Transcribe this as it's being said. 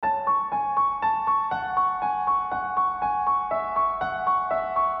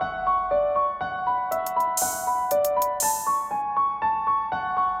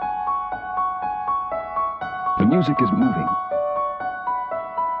music is moving.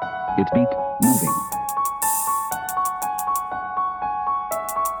 Its beat moving.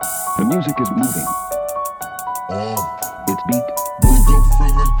 The music is moving. Its beat wake up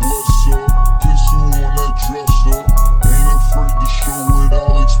feeling blessed up. Kiss you on that dresser. Ain't afraid to show it,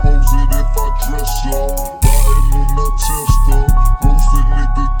 I'll expose it if I dress up. Riding in that tester, roasted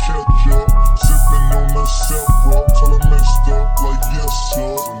nigga catch up. Sipping on that syrup till I messed up like yes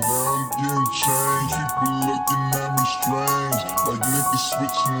sir. So now I'm getting changed, people looking at me strange. Like niggas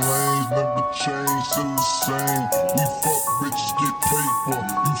switching lanes, never change, still the same. We fuck bitches, get paper.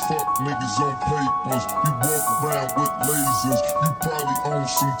 You fuck niggas on papers. You walk around with lasers. You probably own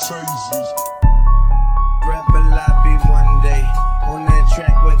some tasers. Rapper lobby one day, on that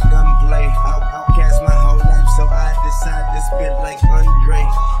track with gunplay. Outcast my whole life, so I decide to spit like Andre.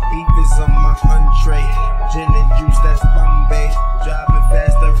 Beef is on my entree, gin and juice, that's Bombay. Driving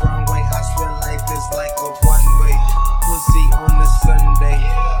fast the wrong way, I swear life is like a one-way. Pussy on the Sunday,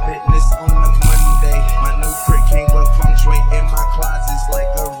 fitness on the Monday. My new trick came with feng shui in my closet's like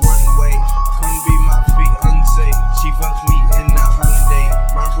a runway. Come be my fiance, she fucks me in the Hyundai.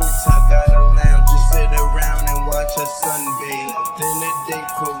 My rooftop got a lounge, just sit around and watch her sunbathe. Dinner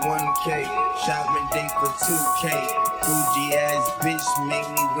date for 1K, shopping date for 2K. Bougie ass bitch made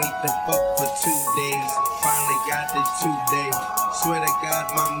me wait the fuck for 2 days. Finally got the 2 days. Swear to God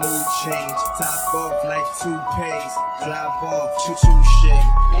my mood changed. Top off like toupees, drop off choo-choo shit.